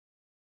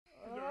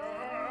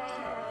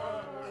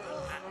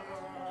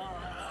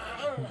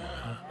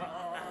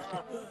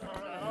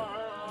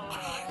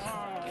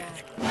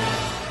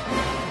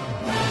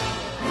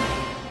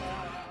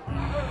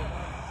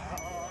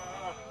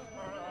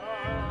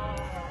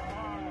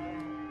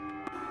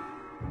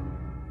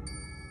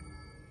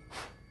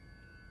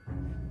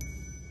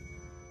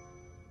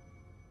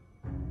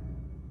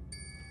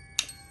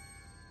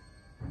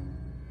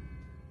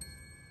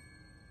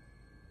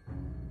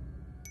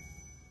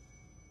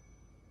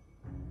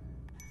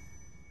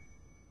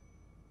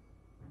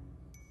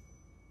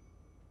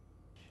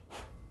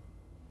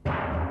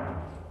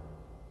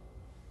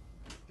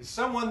Is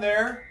someone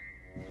there?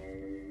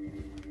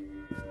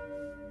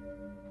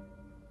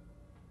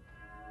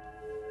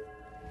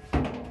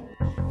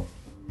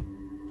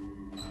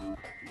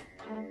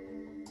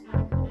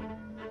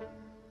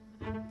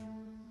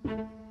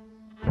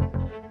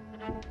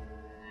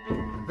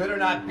 There better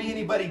not be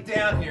anybody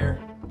down here.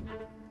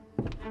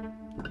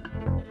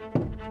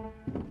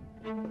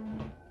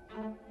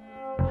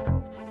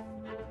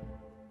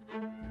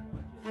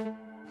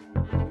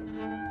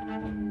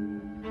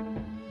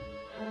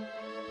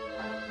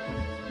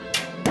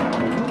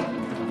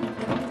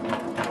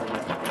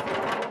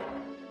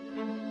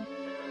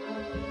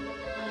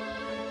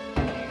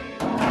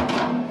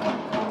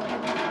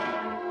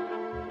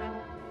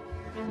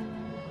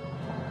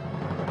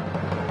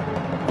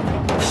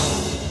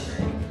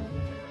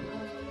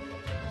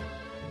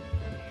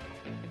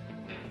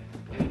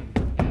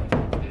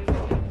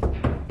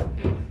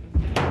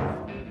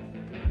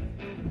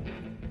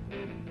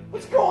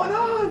 What's going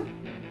on?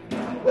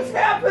 What's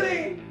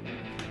happening?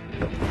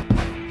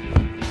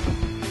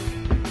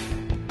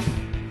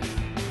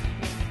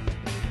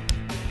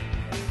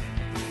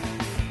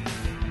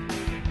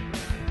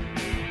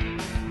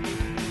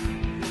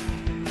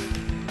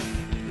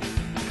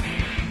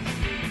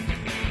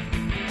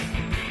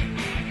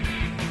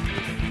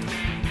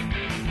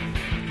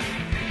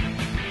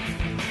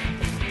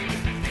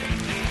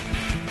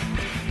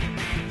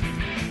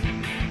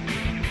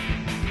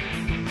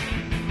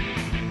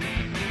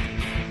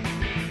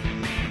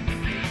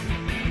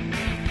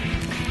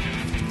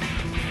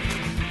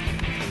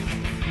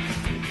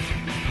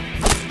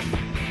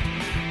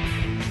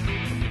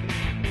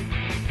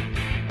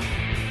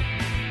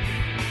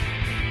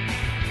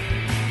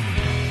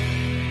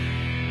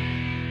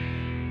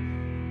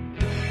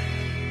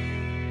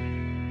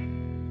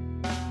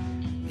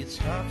 It's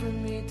hard for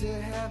me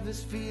to have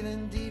this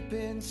feeling deep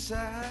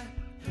inside.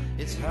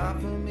 It's hard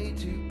for me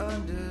to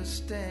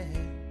understand.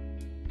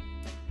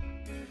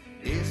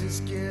 Is it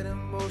scared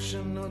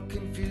emotional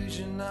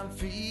confusion I'm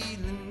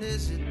feeling?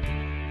 Is it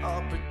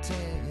all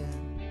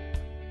pretend?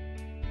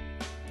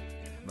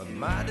 My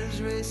mind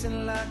is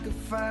racing like a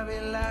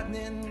fiery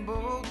lightning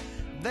bolt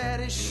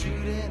that is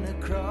shooting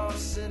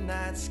across the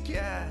night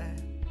sky.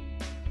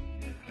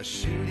 A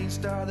shooting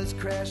star that's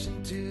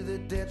crashing to the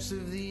depths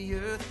of the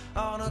earth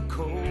on a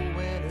cold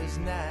winter's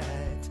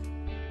night.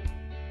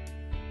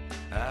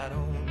 I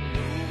don't know.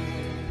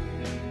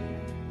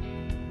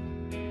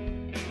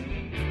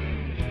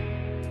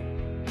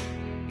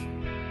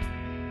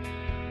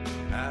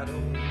 I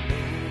don't know.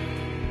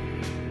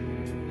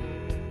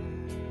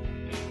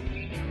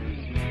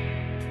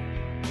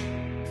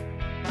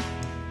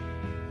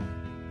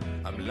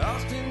 I'm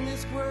lost in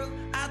this world,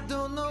 I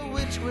don't know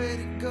which way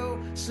to go.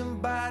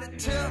 Somebody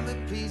tell me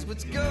please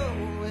what's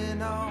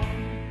going on.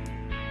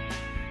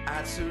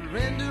 I'd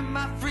surrender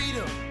my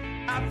freedom,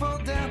 I'd fall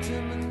down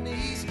to my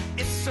knees.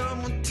 If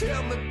someone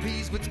tell me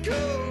please what's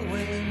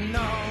going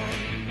on.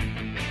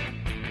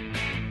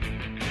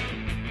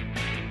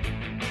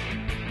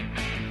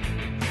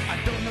 I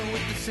don't know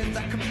if the sins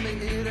I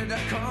committed are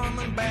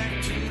coming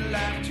back to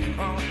life to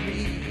haunt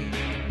me.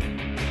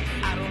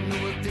 I don't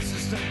know if this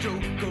is a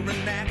joke or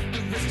an act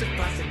of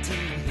reciprocity.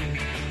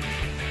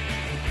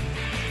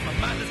 My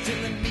mind is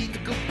telling me to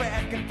go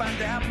back and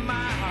find out. My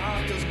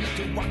heart tells me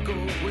to walk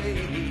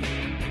away.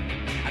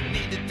 I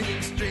need to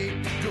think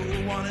straight to go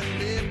on and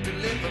live to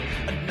live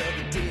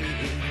another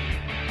day.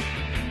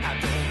 I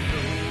don't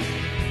know.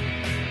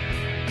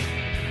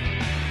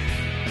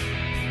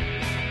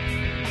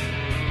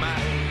 I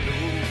don't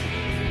know.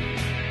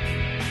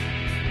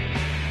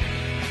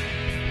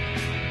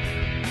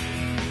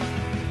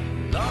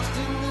 Lost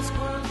in this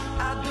world,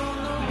 I don't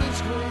know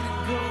which way to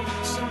go.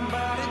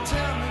 Somebody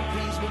tell me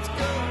please what's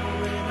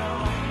going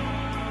on.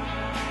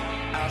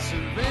 I'll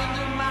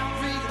surrender my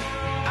freedom,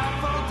 I'll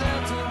fall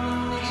down to my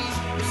knees.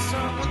 If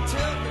someone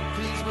tell me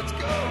please what's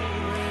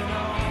going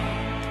on.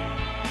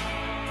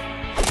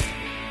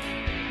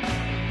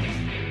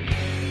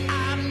 I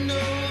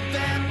know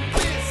that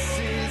this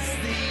is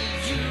the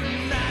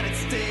United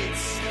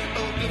States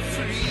of the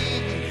free.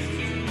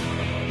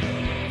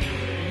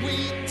 We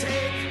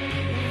take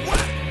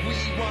what we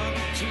want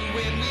to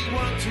when we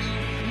want to,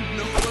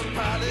 no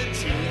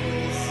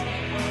apologies.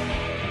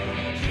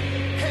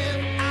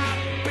 Have I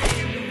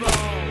been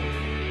wrong?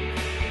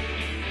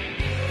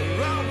 Or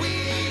are we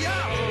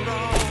all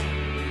wrong?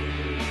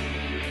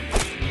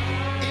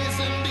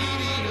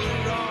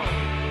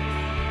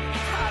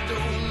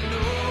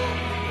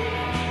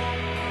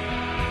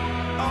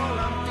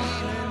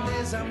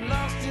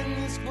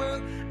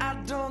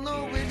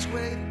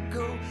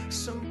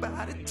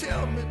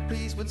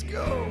 what's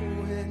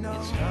going on.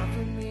 It's hard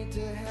for me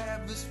to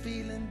have this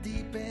feeling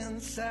deep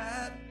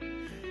inside.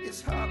 It's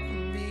hard for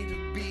me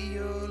to be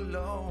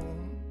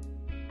alone.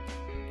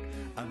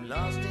 I'm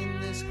lost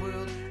in this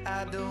world,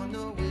 I don't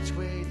know which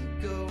way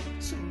to go.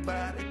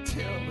 Somebody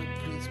tell me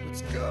please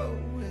what's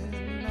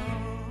going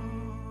on.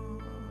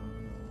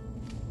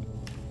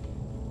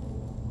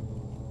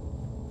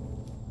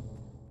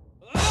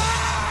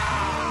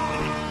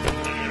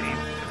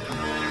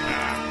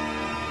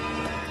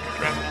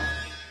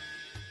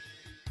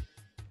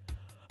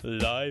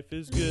 Life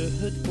is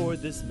good for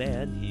this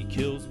man, he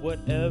kills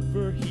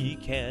whatever he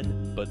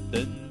can, but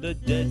then the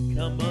dead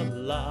come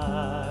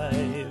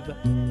alive.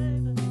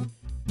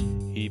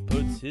 He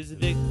puts his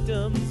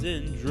victims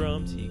in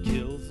drums, he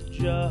kills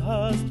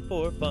just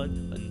for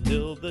fun,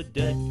 until the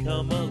dead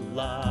come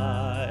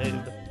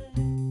alive.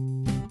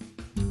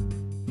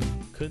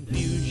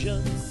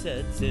 Confusion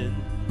sets in,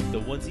 the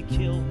ones he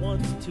killed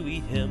want to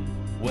eat him,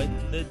 when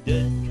the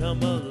dead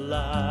come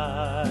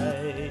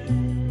alive.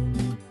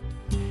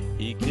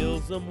 He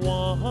kills them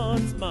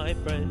once, my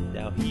friend,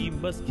 now he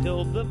must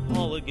kill them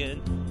all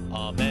again.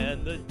 Aw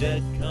man, the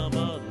dead come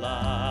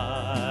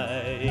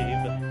alive.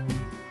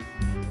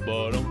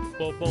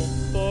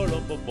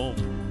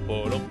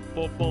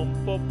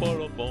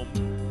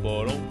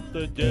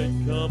 The dead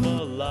come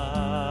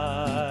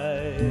alive.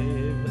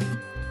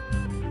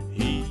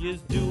 He is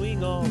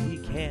doing all he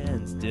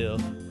can still,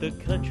 the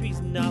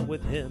country's not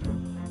with him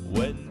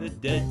when the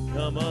dead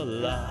come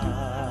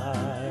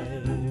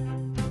alive.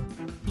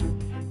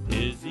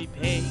 Is he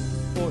paying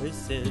for his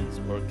sins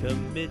or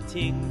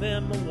committing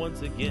them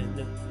once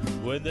again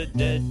when the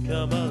dead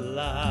come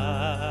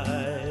alive?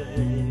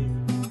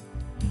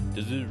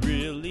 Does it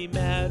really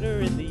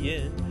matter in the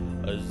end?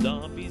 A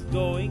zombie's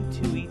going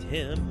to eat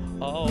him.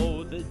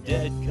 Oh, the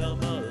dead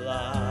come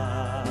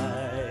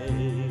alive.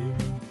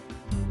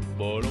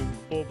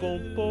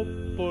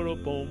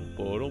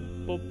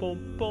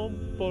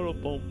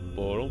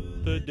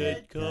 The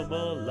dead come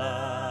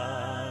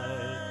alive.